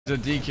There's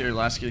a deke here,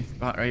 Lasky.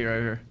 Right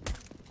here.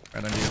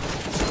 Right on you.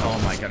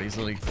 Oh my god, he's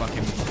literally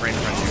fucking right in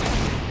front of you.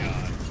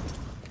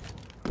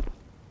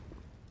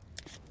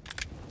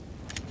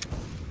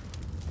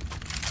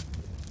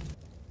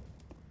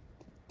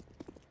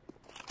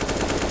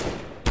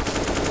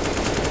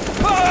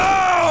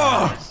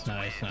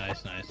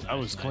 Nice. That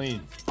was clean.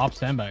 Op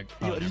sandbag.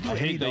 I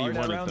hate that you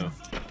won it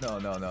though.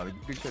 No. The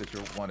good shit that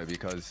you won it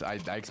because I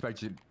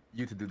expected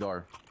you to do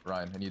door,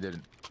 Ryan, and you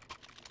didn't.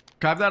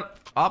 Can I have that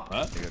up?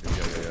 Yeah.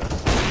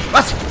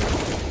 Was?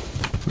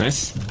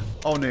 Nice.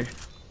 Oh nee.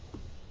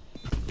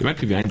 You might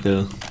be behind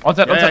the...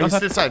 Onside. He's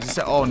still side. He's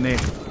still... Oh nee.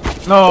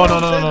 No.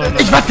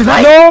 Ich werd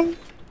geknifed! No!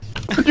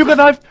 You got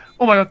knife!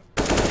 Oh my god.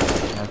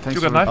 Yeah, You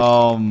got knife?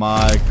 Oh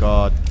my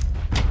god.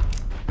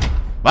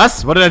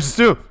 Was? What did I just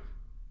do?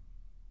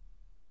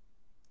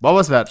 What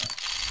was that?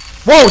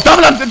 Whoa!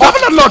 Double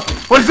unlock!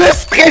 What is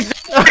this? Double!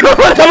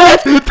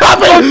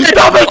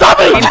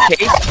 In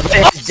case, but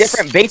it has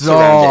different baits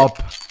around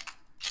it.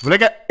 Will I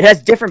get... It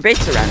has different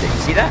baits around it. You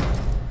see that?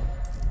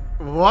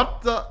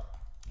 What the...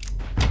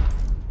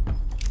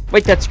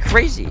 Wait, that's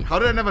crazy. How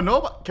did I never know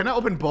about... Can I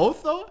open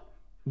both though?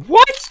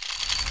 What?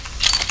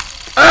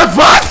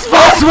 Was?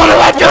 What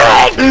am I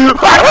doing?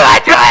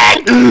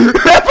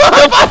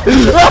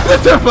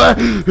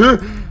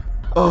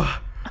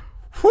 Oh.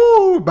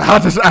 Whew, my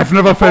heart is... I've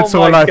never felt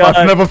so alive. God.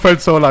 I've never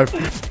felt so alive.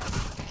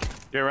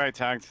 You're right,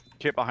 tagged.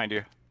 Kit behind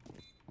you.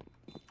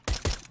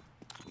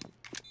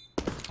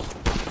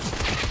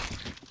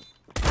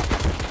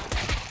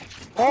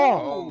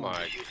 Oh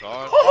my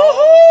god.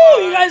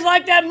 Oh, you guys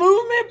like that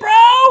movement,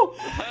 bro?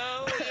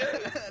 Hell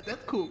yeah.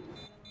 That's cool.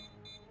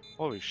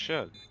 Holy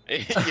shit.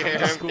 Yeah,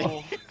 That's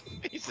cool.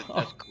 he said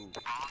that's cool.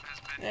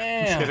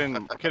 Damn. Kid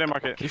in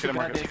market. Kid in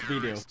market.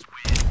 Video.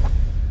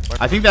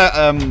 I think that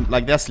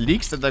like there's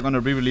leaks that they're gonna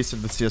re-release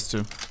it with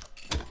CS2.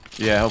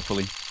 Yeah,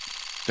 hopefully.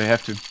 They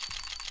have to.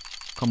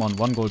 Come on,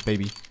 1 gold,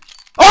 baby.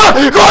 Oh,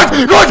 good!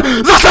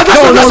 Sasha!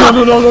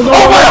 No.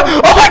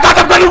 Oh my god,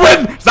 I'm gonna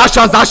win!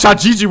 Sasha,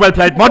 GG well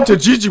played. Monte,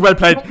 GG well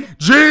played.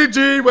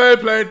 GG well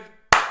played.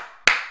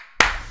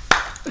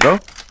 Go.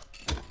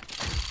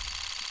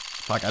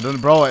 Fuck, I don't,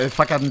 bro.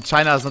 Fucking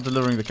China is not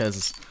delivering the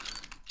cases.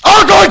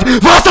 Oh god!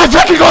 Was ist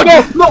fucking god?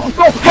 No.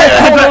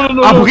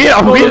 Aburier.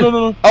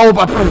 Oh,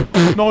 but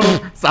no.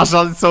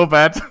 Sasha, it's so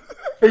bad.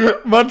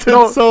 Monte,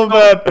 it's so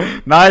bad.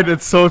 Nein,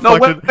 it's so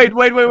fucking...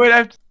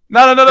 Wait.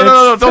 No.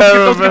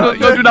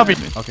 Don't do nothing.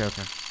 Okay.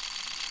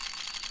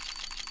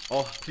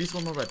 Oh, please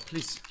one more red,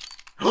 please.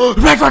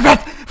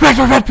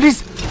 Red,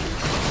 please.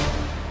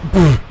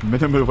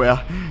 Minimal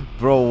wear.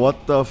 Bro,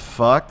 what the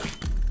fuck?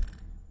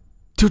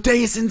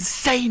 Today is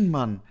insane,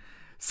 man.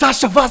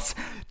 Sasha, was?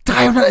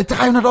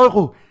 300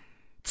 Euro.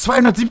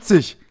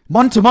 270.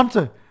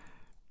 Monte.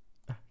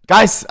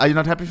 Guys, are you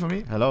not happy for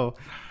me? Hello.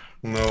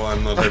 No,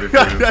 I'm not happy for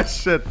you. That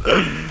shit.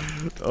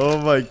 Oh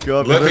my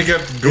god. Let me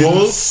get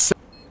gold.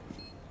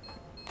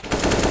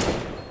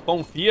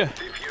 Confia.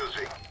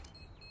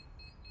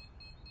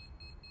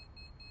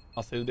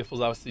 Nossa, eu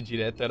defusava esse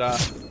direto, era...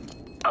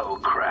 Oh,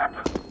 crap.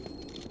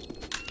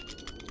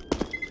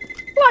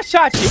 Lá,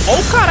 chat. Olha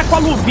o cara com a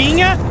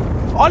luvinha.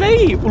 Olha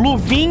aí.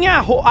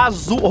 Luvinha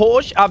azul,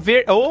 roxa,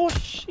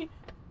 oxi.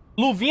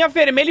 Luvinha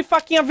vermelha e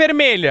faquinha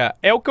vermelha.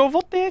 É o que eu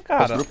vou ter,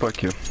 cara. Grupo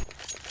aqui.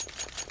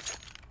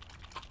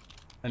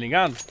 Tá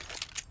ligado?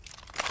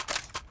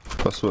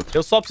 Passou outro.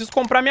 Eu só preciso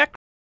comprar minha